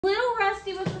Little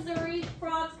rusty with Missouri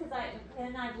frogs because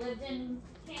I've lived in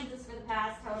Kansas for the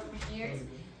past however many years,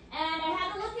 and I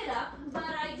had to look it up, but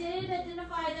I did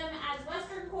identify them as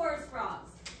western chorus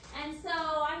frogs. And so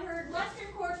I heard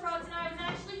western chorus frogs, and I was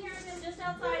actually hearing them just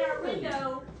outside our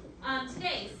window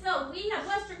today. So we have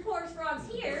western chorus frogs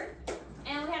here,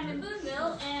 and we have them in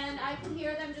Boonville, and I can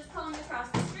hear them just calling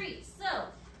across the street. So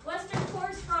western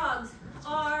chorus frogs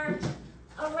are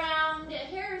around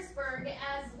Harrisburg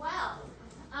as well.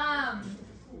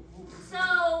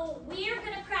 So we are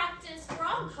going to practice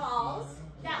frog calls.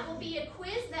 That will be a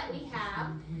quiz that we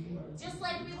have, just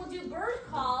like we will do bird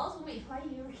calls when we. Why are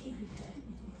you repeating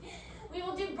it? We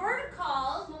will do bird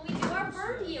calls when we do our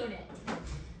bird unit.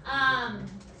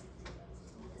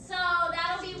 So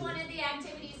that'll be one of the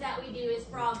activities that we do is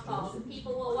frog calls. And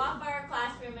people will walk by our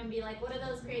classroom and be like, "What are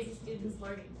those crazy students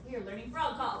learning?" We are learning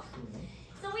frog calls.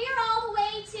 So we are all the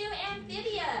way to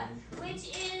Amphibia, which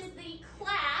is the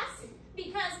class,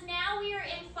 because now we are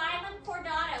in phylum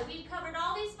Chordata. We've covered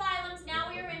all these phylums, now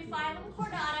we are in phylum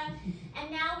Chordata, and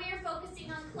now we are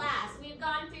focusing on class. We've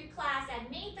gone through class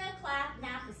Admatha, class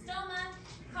Gnathostoma,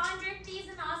 Chondrichthyes,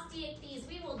 and Osteichthyes.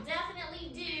 We will definitely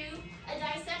do a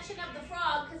dissection of the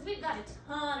frog, because we've got a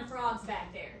ton of frogs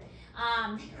back there.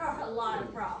 There are a lot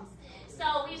of frogs.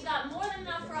 So we've got more than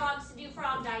enough frogs to do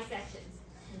frog dissections.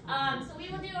 So we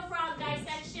will do a frog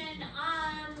dissection.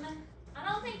 I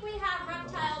don't think we have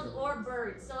reptiles or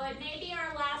birds, so it may be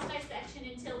our last dissection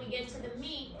until we get to the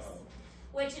minks,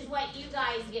 which is what you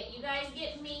guys get. You guys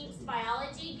get minks,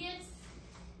 biology gets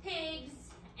pigs,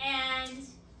 and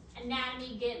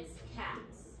anatomy gets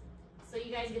cats. So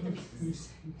you guys get the minks.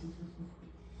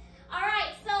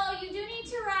 Alright, so you do need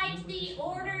to write the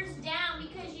orders down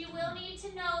because you will need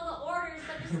to know the orders,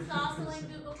 but this is also in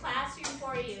Google Classroom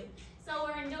for you. So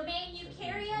we're in domain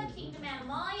Eukarya, kingdom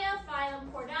Animalia, phylum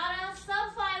Chordata,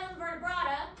 subphylum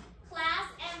Vertebrata, class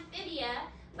Amphibia,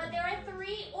 but there are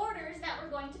 3 orders that we're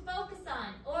going to focus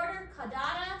on. Order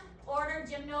Caudata, order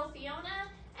Gymnophiona,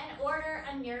 and order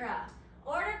Anura.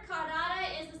 Order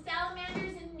Caudata is the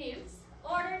salamanders and newts.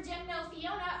 Order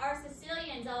Gymnophiona are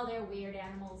caecilians. Oh, they're weird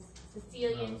animals.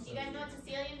 Caecilians. Do you guys know what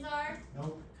caecilians are?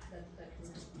 Nope.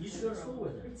 You should go to school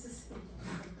with her.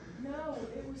 No,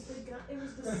 it was the guy. It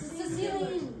was the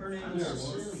Sicilian. Her name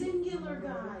is Singular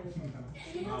guy.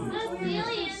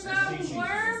 Caecilians are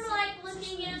worm-like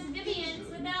looking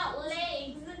amphibians without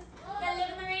legs that live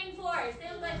in the rainforest. They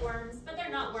look like worms, but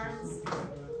they're not worms.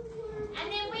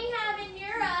 And then we have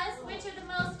Anuras, which are the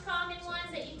most common ones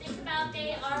that you think about.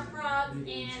 They are frogs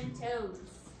and toads.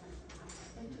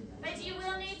 But you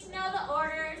will need to know the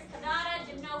orders: Caudata,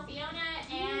 Gymnophiona,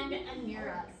 and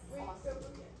Anuras.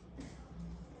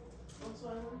 Also,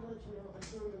 I wanted to let you know, I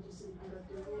still remember just saying I'm not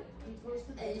doing it. He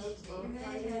posted the notes on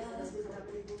Friday, and I didn't have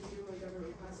anything to do with my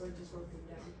government class, so I just wrote them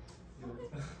down.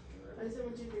 I said,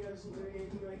 what do you think I was doing?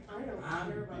 And you're like, I don't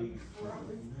care about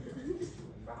frogs.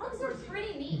 Frogs are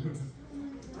pretty neat.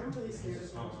 I'm really scared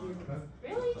of them.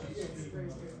 Really? Yes, very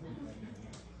scared.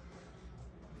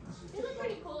 They look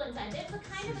pretty cool inside. It's a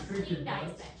kind of a clean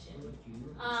dissection.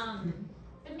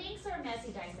 The minks are a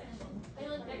messy dissection.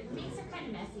 The minks are kind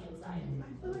of messy inside.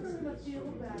 I feel like I'm gonna feel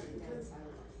bad because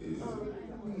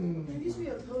there used to be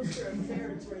a poster of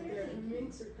ferrets right there, and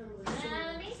minks are kind of like.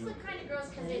 The minks look kind of gross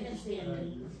because they've been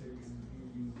skinned.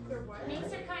 They're what?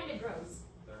 Minks are kind of gross.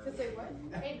 Because they what?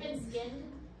 They've been skinned.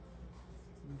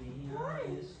 Why?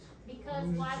 Because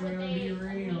why would they?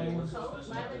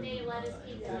 Why would they let us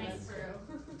keep the nice fur?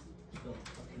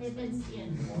 They've been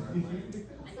skinned.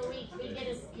 So we get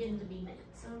a skinned meat.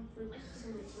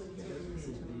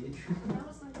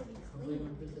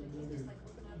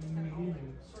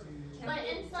 But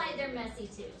inside they're messy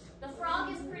too. The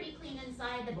frog is pretty clean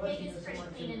inside, the pig is pretty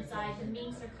clean inside, the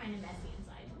minks are kind of messy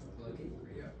inside.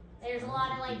 There's a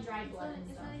lot of like dry blood and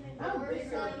stuff. I'm big.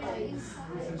 It's not even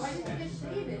inside. Why did you just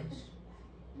shave it?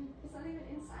 It's not even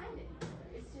inside it.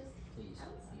 It's just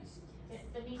outside.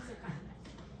 The minks are kind of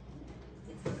messy.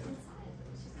 It's inside, but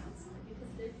it's just outside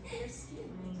because they're skin.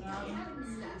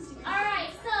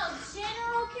 Alright, so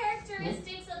general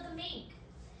characteristics of the mink.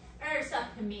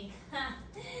 The mink.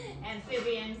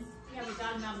 Amphibians. We haven't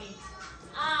talked about minks.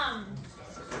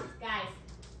 Guys,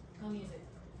 no music.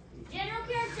 General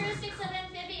characteristics of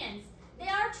amphibians. They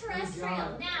are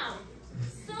terrestrial. Now,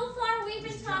 so far we've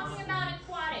been talking about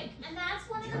aquatic, and that's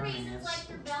one of the reasons, like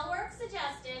your bell work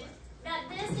suggested, that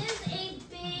this is a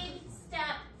big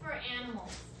step for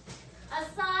animals.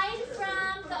 Aside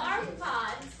from the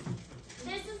arthropods,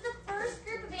 this is the first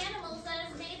group of animals that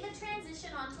has made the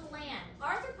transition onto land.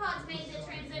 Arthropods made the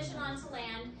transition onto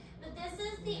land, But this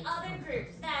is the other group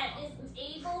that is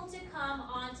able to come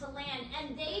onto land,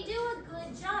 and they do a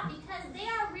good job because they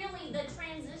are really the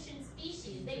transition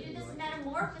species. They do this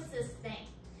metamorphosis thing.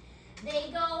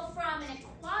 They go from an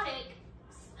aquatic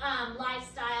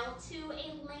lifestyle to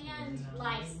a land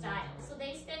lifestyle. So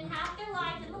they spend half their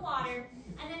life in the water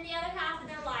and then the other half of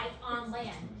their life on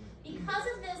land. Because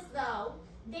of this, though,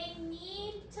 they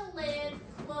need to live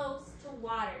close to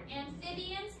water.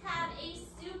 Amphibians have a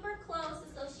super close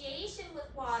association with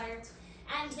water,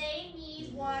 and they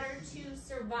need water to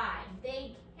survive.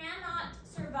 They cannot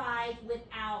survive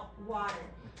without water.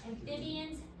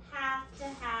 Amphibians have to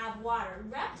have water.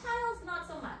 Reptiles, not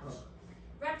so much.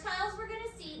 Reptiles, we're going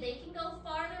to see, they can go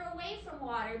farther away from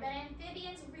water, but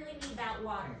amphibians really need that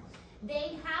water.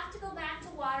 They have to go back to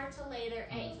water to lay their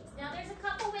eggs. Now, there's a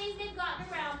couple ways they've gotten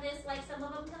around this, like some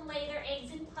of them can lay their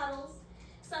eggs in puddles.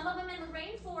 Some of them in the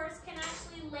rainforest can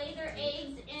actually lay their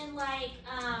eggs in like,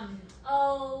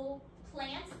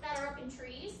 plants that are up in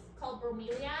trees called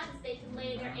bromeliads. They can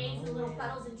lay their eggs in little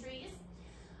puddles in trees.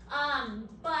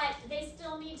 But they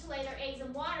still need to lay their eggs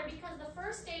in water because the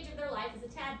first stage of their life is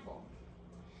a tadpole.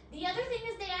 The other thing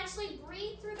is they actually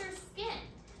breathe through their skin.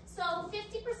 So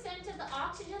 50% of the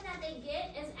oxygen that they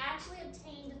get is actually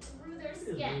obtained through their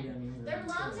skin. Their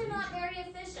lungs are not very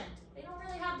efficient. They don't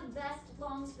really have the best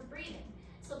lungs for breathing.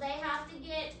 So they have to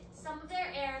get some of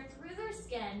their air through their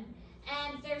skin,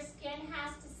 and their skin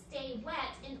has to stay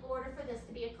wet in order for this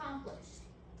to be accomplished.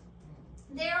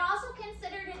 They're also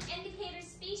considered an indicator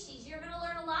species. You're going to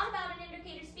learn a lot about an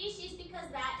indicator species because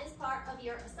that is part of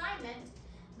your assignment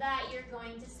that you're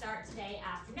going to start today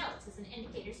after notes. It's an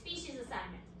indicator species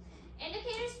assignment.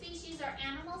 Indicator species are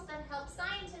animals that help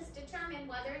scientists determine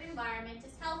whether an environment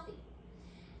is healthy.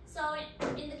 So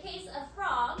in the case of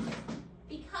frogs,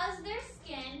 because their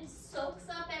skin soaks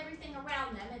up everything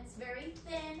around them, it's very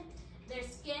thin, their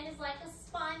skin is like a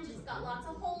sponge, it's got lots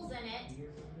of holes in it.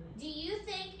 Do you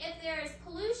think if there is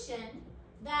pollution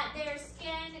that their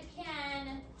skin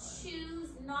can choose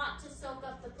not to soak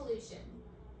up the pollution?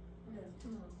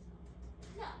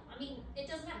 No, I mean, it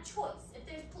doesn't have a choice. If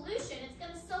there's pollution, it's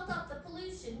going to soak up the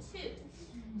pollution too.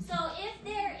 So if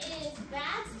there is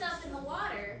bad stuff in the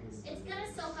water, it's going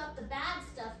to soak up the bad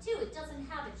stuff too. It doesn't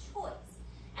have a choice.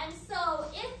 And so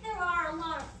if there are a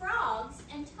lot of frogs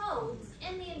and toads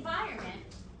in the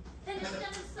environment, then it's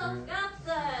going to soak up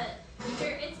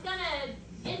it's going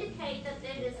to indicate that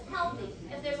it is healthy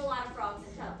if there's a lot of frogs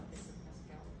and toads.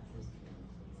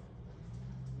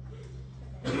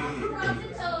 Frogs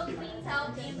and toads means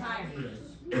healthy environment.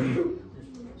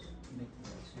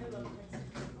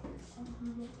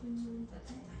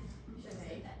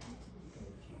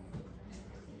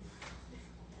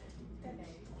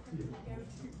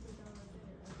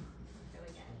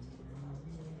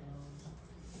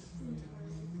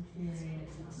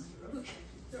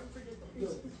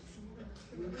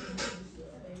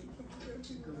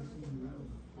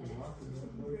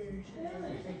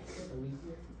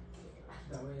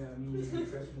 That way, I mean, it's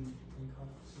interesting in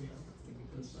conference. Yeah, I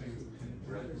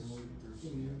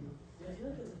feel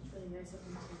like it's really nice up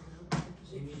until now.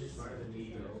 You need to start the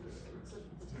need. It's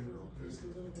just a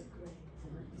little bit gray.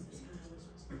 This is kind of how it's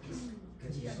supposed to be.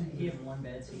 Because he have one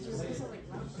bed, so he's It's away. just like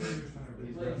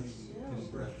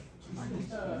I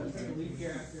just leave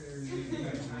here after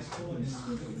high school and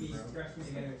we'll be freshmen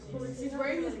together. he's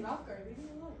wearing his mouth guard. Leave him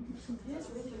alone. He has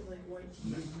really like white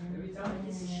teeth. Every time.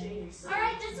 He's shades. All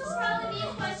right, this will probably be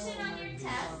a question on your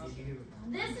test.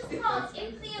 This is called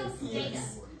Ichthyostega.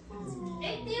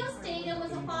 Ichthyostega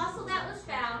was a fossil that was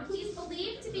found. He's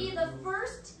believed to be the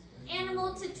first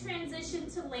animal to transition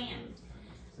to land.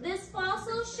 This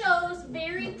fossil shows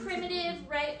very primitive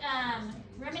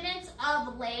remnants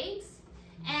of legs,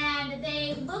 and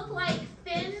they look like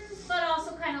fins, but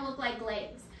also kind of look like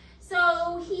legs.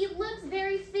 So he looks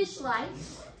very fish-like,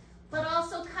 but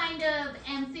also kind of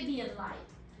amphibian-like.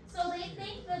 So they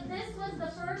think that this was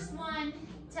the first one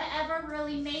to ever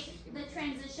really make the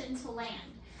transition to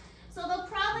land. So there'll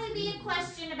probably be a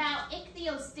question about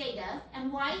Ichthyostega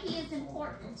and why he is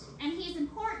important. And he's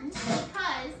important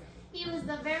because he was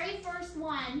the very first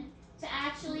one to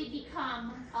actually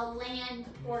become a land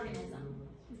organism.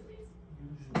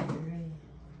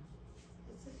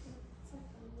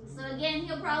 So again,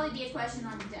 he'll probably be a question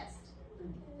on the test.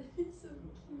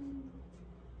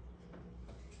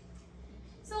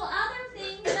 So other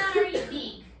things that are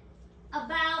unique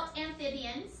about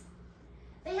amphibians,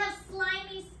 they have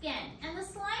slimy skin. And the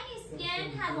slimy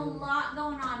skin has a lot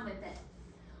going on with it.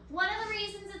 One of the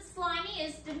reasons it's slimy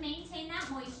is to maintain that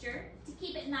moisture, to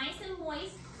keep it nice and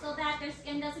moist so that their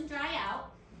skin doesn't dry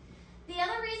out. The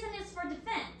other reason is for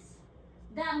defense.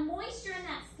 that moisture and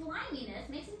that sliminess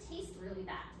makes them taste really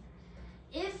bad.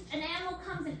 If an animal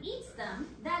comes and eats them,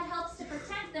 that helps to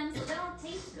protect them so they don't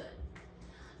taste good.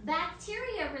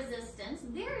 Bacteria resistance,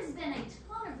 there has been a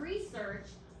ton of research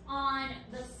on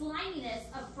the sliminess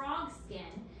of frog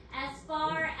skin as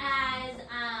far as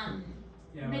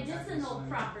medicinal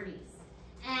properties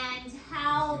and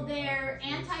how their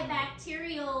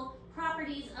antibacterial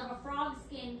properties of a frog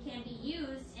skin can be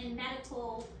used in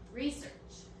medical research.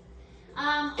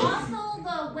 Also,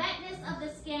 the wetness of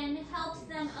the skin helps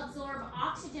them absorb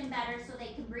oxygen better so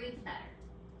they can breathe better.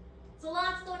 So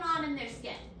lots going on in their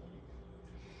skin.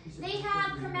 They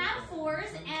have chromatophores,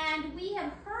 and we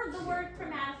have heard the word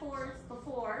chromatophores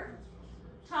before,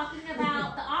 talking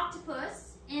about the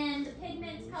octopus and the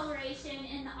pigment coloration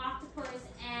in the octopus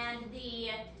and the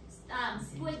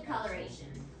squid coloration.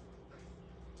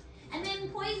 And then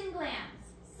poison glands.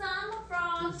 Some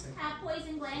frogs have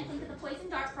poison glands. Look at the poison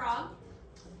dart frog.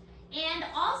 And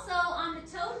also on the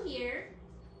toad here,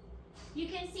 you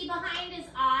can see behind his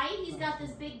eye, he's got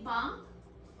this big bump.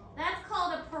 That's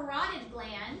called a parotid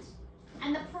gland.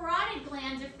 And the parotid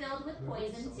glands are filled with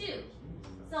poison too.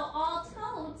 So all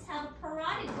toads have a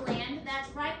parotid gland that's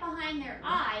right behind their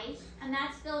eye, and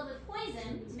that's filled with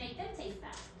poison to make them taste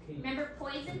bad. Remember,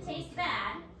 poison tastes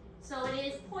bad, so it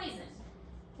is poison.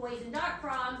 Poison dart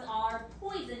frogs are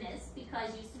poisonous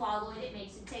because you swallow it, it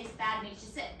makes you taste bad, makes you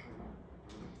sick.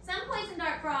 Some poison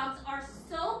dart frogs are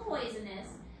so poisonous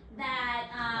that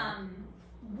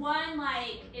one,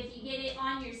 like if you get it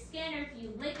on your skin or if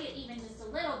you lick it even just a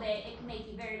little bit, it can make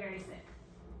you very, very sick.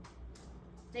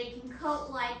 They can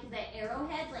coat like the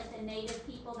arrowheads, like the native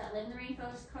people that live in the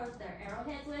rainforest coat their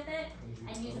arrowheads with it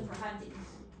and use them for hunting.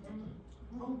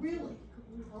 Oh, really?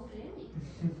 Oh, really?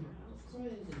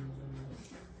 Toads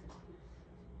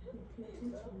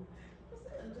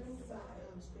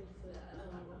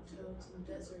in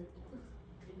the desert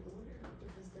in order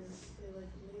because they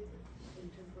like live in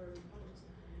temporary ponds.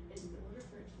 And in order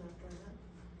for it to not dry up,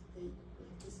 they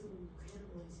basically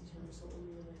cannibalize each other so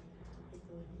only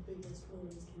the biggest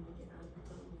ones can make it out of the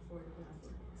pond before it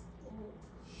evaporates. Oh.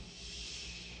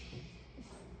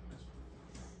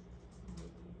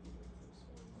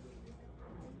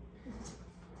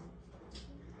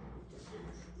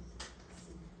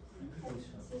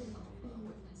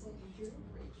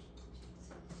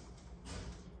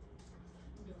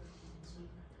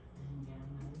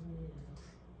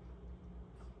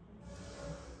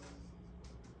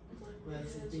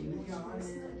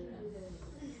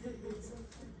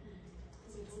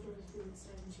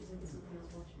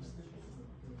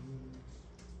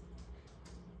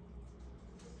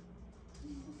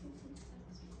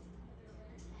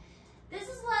 This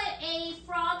is what a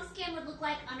frog skin would look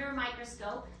like under a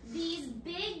microscope. These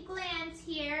big glands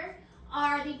here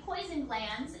are the poison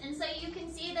glands, and so you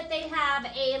can see that they have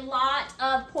a lot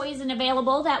of poison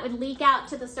available that would leak out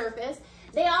to the surface.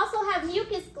 They also have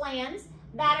mucus glands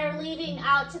that are leaving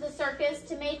out to the surface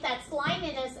to make that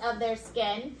sliminess of their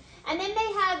skin. And then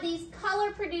they have these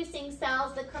color-producing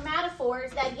cells, the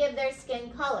chromatophores, that give their skin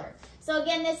color. So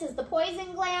again, this is the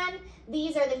poison gland.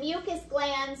 These are the mucus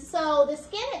glands. So the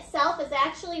skin itself is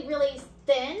actually really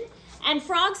thin, and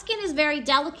frog skin is very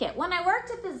delicate. When I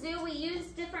worked at the zoo, we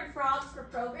used different frogs for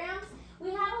programs. We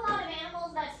had a lot of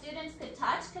animals that students could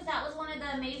touch because that was one of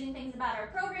the amazing things about our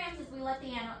programs is we let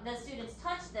the students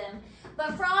touch them.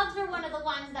 But frogs were one of the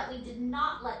ones that we did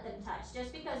not let them touch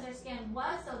just because their skin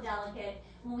was so delicate.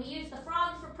 When we used the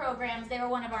frogs for programs, they were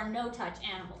one of our no-touch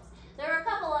animals. There are a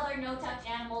couple other no-touch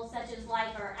animals such as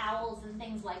like our owls and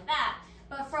things like that,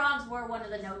 but frogs were one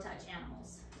of the no-touch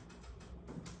animals.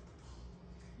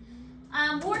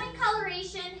 Warning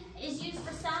coloration is used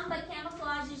for some, but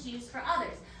camouflage is used for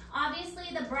others. Obviously,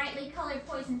 the brightly colored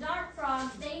poison dart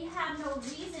frogs, they have no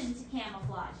reason to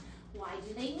camouflage. Why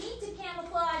do they need to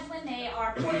camouflage when they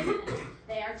are poisonous?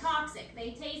 They are toxic.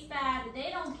 They taste bad. They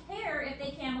don't care if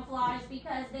they camouflage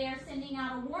because they are sending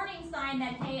out a warning sign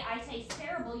that, hey, I taste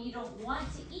terrible. You don't want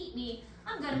to eat me.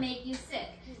 I'm going to make you sick.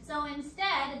 So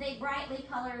instead, they brightly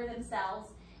color themselves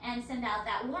and send out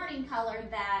that warning color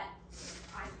that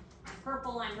I'm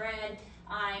purple, I'm red,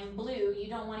 I'm blue, you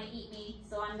don't want to eat me,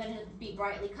 so I'm going to be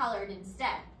brightly colored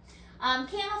instead.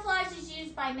 Camouflage is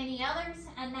used by many others,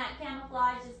 and that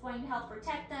camouflage is going to help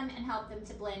protect them and help them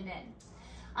to blend in.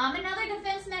 Another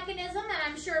defense mechanism, and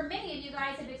I'm sure many of you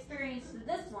guys have experienced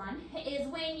this one, is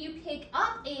when you pick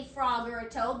up a frog or a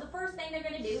toad, the first thing they're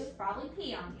going to do is probably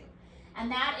pee on you. And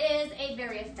that is a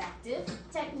very effective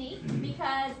technique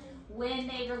because when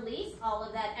they release all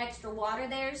of that extra water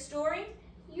they're storing,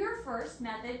 your first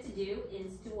method to do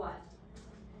is to what?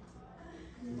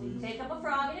 When you take up a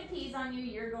frog and it pees on you,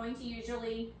 you're going to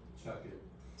usually Chuck it.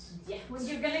 Yeah, when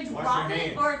you're going to Wash drop your it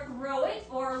hands. or throw it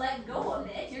or let go of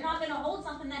it. You're not going to hold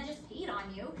something that just peed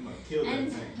on you. I'm gonna kill that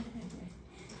And thing.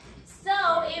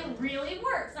 so it really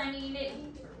works. I mean,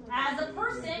 as a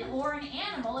person or an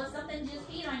animal, if something just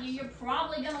peed on you, you're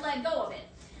probably going to let go of it.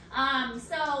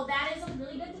 So that is a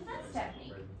really good defense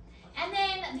technique. And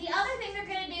then the other thing they're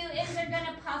going to do is they're going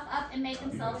to puff up and make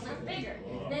themselves look bigger.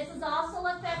 This is also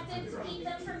effective to keep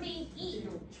them from being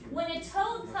eaten. When a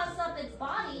toad puffs up its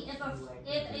body, if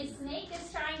a snake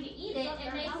is trying to eat it,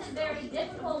 it makes it very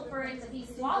difficult for it to be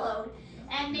swallowed.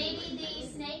 And maybe the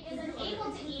snake isn't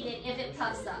able to eat it if it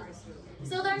puffs up.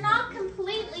 So they're not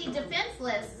completely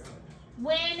defenseless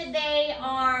when they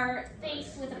are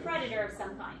faced with a predator of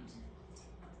some kind.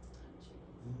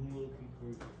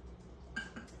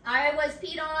 I was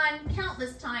peed on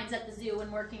countless times at the zoo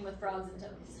when working with frogs and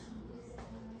toads.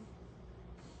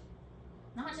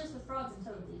 Not just with frogs and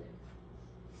toads either.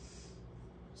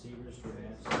 Zebras,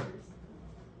 giraffes.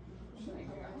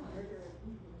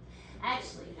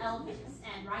 Actually, elephants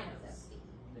and rhinos.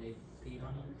 They peed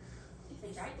on you?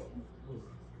 They tried to.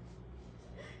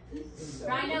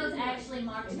 Rhinos actually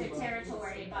marked their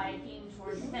territory by peeing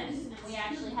towards the fence, and we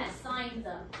actually had signs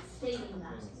up stating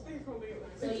that.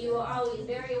 So you were always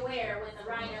very aware when the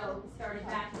rhino started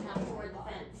backing up toward the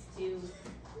fence to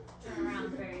turn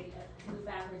around move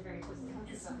backwards very quickly.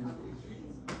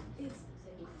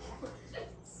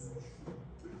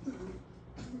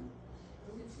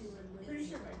 Pretty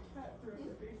sure my cat threw up a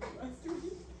baby last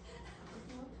week.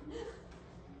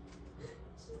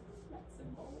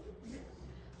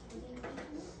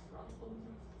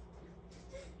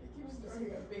 It keeps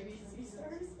throwing up baby sea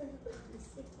stars.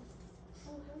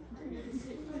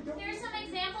 Here are some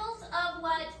examples of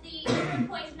what the different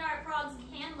poison dart frogs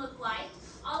can look like.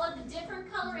 All of the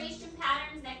different coloration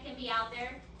patterns that can be out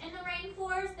there. In the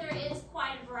rainforest, there is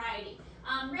quite a variety.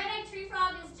 Red-eyed tree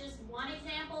frog is just one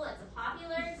example. It's a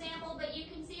popular example, but you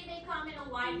can see they come in a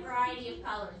wide variety of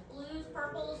colors. Blues,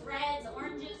 purples, reds,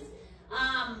 oranges,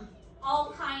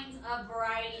 all kinds of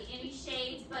variety, any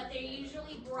shades, but they're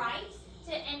usually bright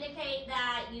to indicate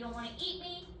that you don't want to eat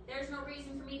me. There's no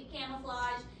reason for me to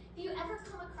camouflage. If you ever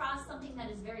come across something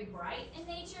that is very bright in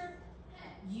nature,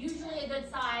 usually a good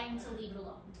sign to leave it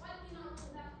alone.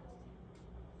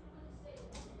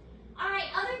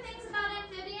 Alright, other things about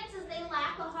amphibians is they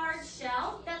lack a hard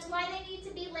shell. That's why they need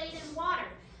to be laid in water.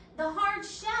 The hard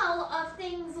shell of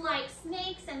things like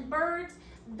snakes and birds,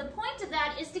 the point of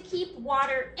that is to keep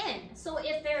water in. So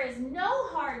if there is no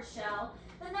hard shell,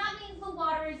 then that means the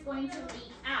water is going to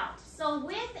leak out. So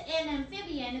with an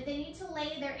amphibian, they need to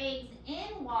lay their eggs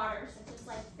in water, such as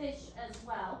like fish as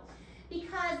well,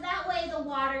 because that way the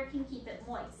water can keep it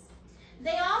moist.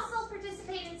 They also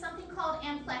participate in something called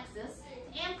amplexus.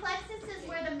 Amplexus is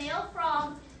where the male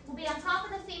frog will be on top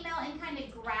of the female and kind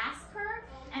of grasp her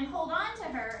and hold on to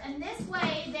her. And this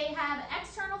way they have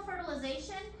external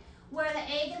fertilization where the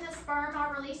egg and the sperm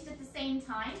are released at the same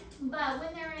time. But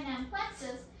when they're in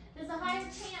amplexus, there's a higher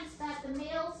chance that the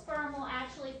male sperm will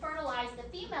actually fertilize the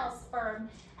female sperm,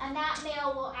 and that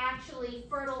male will actually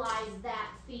fertilize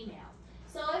that female.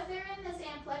 So if they're in this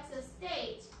amplexus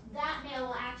state, that male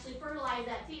will actually fertilize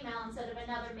that female instead of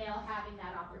another male having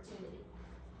that opportunity.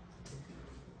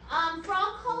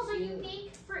 Frog calls are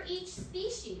unique for each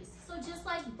species. So just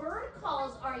like bird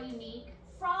calls are unique,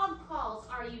 frog calls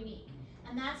are unique.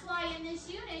 And that's why in this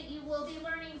unit you will be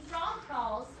learning frog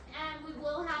calls, and we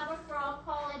will have a frog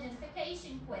call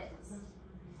identification quiz.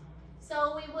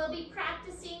 So we will be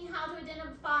practicing how to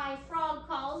identify frog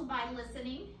calls by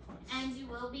listening, and you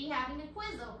will be having a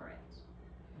quiz over it.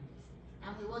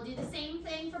 And we will do the same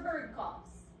thing for bird calls.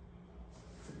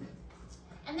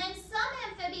 And then some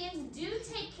amphibians do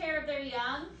take care of their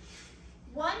young.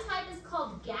 One type is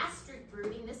called gastric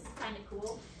brooding. This is kind of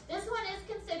cool. This one is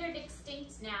considered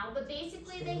extinct now, but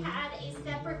basically they had a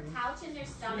separate pouch in their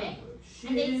stomach,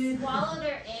 and they'd swallow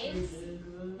their eggs.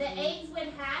 The eggs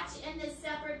would hatch in this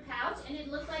separate pouch, and it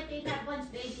looked like they'd have a bunch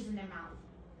of babies in their mouth.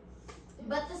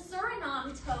 But the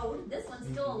Suriname toad, this one's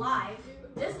still alive.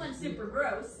 This one's super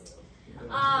gross.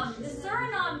 The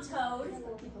Suriname toad,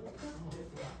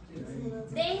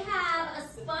 they have a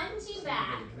spongy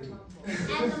back,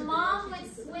 and the mom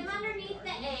would swim underneath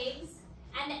the eggs,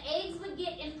 and the eggs would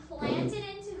get implanted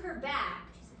into her back,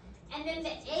 and then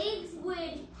the eggs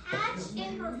would hatch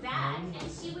in her back,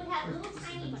 and she would have little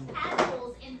tiny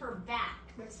tadpoles in her back.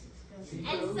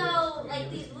 And so, like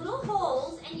these little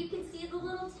holes, and you can see the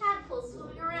little tadpoles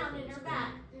swimming around in her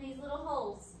back, in these little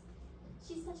holes.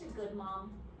 She's such a good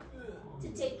mom. to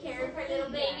take care of her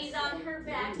little babies on her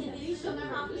back, and then she'll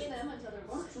come Use in. them until they're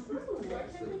born. Why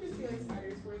can't they just be like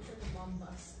spiders where it's like a mom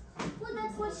bus? Well,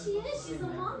 that's what she is. She's a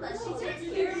mama. She takes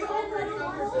care of her little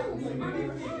holes on her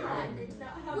back.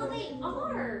 Well, they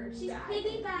are. She's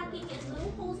piggybacking in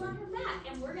little holes on her back,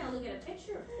 and we're gonna look at a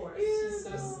picture, of course.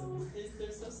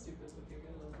 They're so stupid looking. I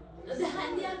love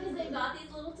them. Yeah, because they got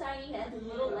these little tiny heads and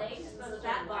little legs for the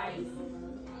fat bodies.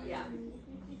 Yeah,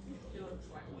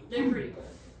 they're pretty good.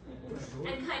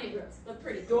 And kind of gross, but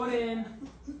pretty cool. Going in.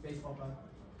 Baseball puck.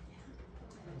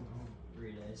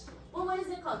 3 days. Well, what is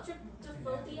it called?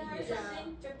 Tryptophobia or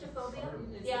something? Tryptophobia?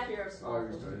 Yeah.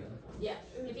 Yeah.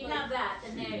 If you have that,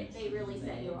 then they really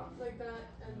set you off. Like that,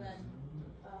 and then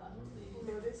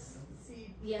lotus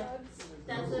seed Yeah. buds.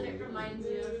 That's what it reminds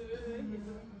you of.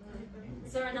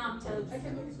 Suriname toads. I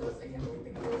can't look at those. I can't look at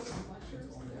the girls and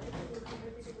mushrooms. I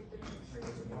think of like the trees and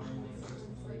it's like arms.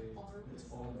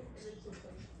 And it's just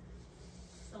like.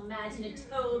 So imagine a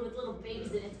toad with little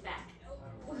babies in its back.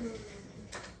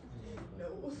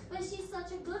 No. But she's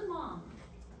such a good mom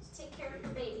to take care of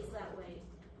her babies that way.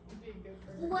 Being good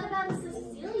for her. Well, what about a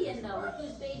Sicilian though,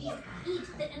 whose babies eat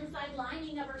the inside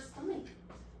lining of her stomach?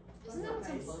 Isn't that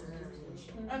nice?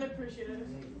 Unappreciative.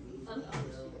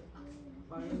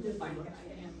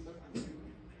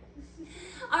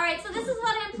 All right, so this is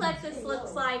what amplexus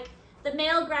looks like. The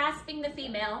male grasping the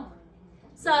female.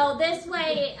 So this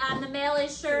way, the male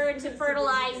is sure to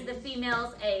fertilize the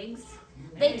female's eggs.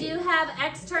 They do have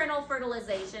external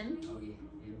fertilization.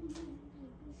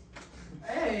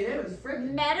 Hey, that was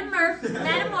freaking.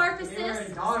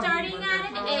 Metamorphosis, starting at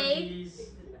an egg,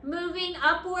 moving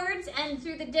upwards and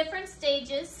through the different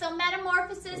stages. So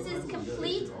metamorphosis is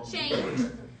complete change.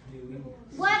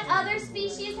 What other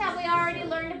species have we already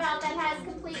learned about that has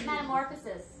complete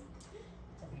metamorphosis?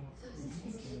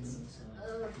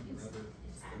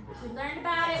 We learned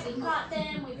about it, we caught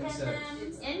them, we pinned them.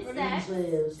 Insects,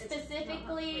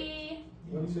 specifically.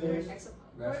 What was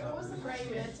the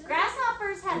fragment?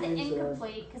 Grasshoppers had the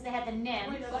incomplete because they had the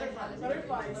nymph.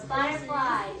 Butterflies.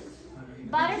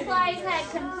 Butterflies had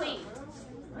complete.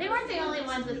 They weren't the only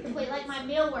ones with complete, like my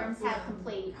mealworms have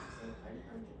complete.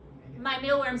 My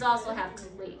mealworms also have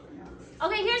complete.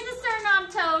 Okay, here's the Suriname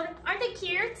toad. Aren't they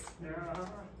cute?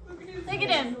 Look at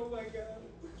him. Oh my god.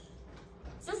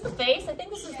 Is this the face? I think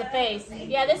this is the face.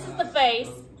 Yeah, this is the face.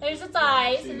 There's its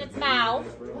eyes and its mouth.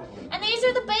 And these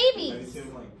are the babies.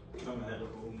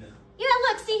 Yeah,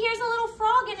 look, see, here's a little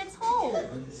frog in its hole.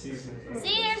 See,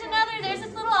 there's another, there's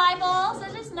its little eyeballs,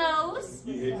 there's its nose.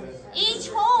 Each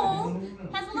hole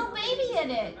has a little baby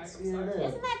in it.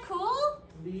 Isn't that cool?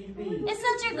 It's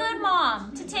such a good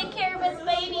mom to take care of its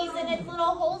babies and its little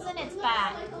holes in its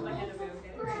back.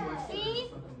 See?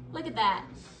 Look at that.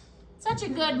 Such a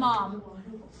good mom.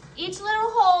 Each little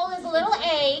hole is a little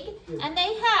egg, and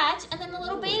they hatch, and then the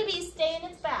little babies stay in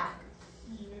its back.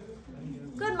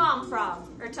 Good mom frog,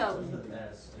 or toad.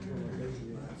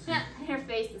 Her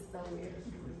face is so weird.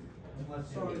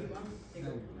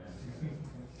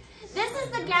 This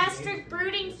is the gastric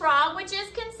brooding frog, which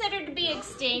is considered to be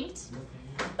extinct.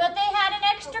 But they had an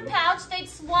extra pouch. They'd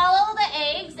swallow the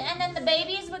eggs, and then the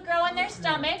babies would grow in their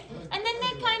stomach, and then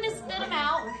they'd kind of spit them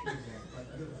out.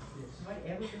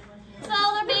 So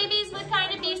the babies would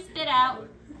kind of be spit out.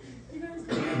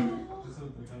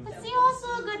 But see, also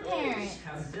a good parent.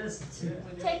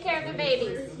 Take care of the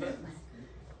babies.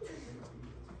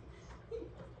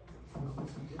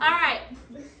 All right.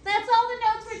 That's all the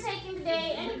notes we're taking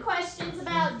today. Any questions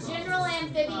about general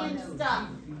amphibian stuff?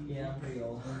 Yeah, I'm pretty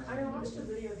old. I watched a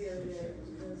video the other day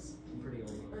because I'm pretty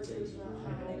old. it was about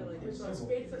how there's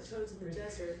spadefoot toads in the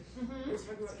desert. It was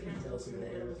talking about cattails and the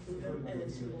animals food them, and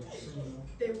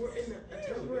they were in a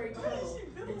temporary tunnel,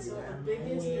 and so the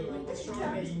biggest and like the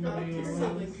strongest of his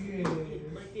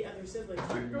siblings, like the other siblings.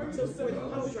 So when the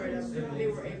puddle dried up, they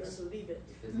were able to leave it.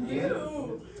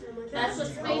 That's what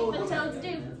spadefoot toads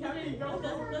do.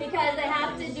 Because they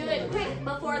have to do it quick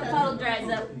before the puddle dries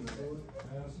up.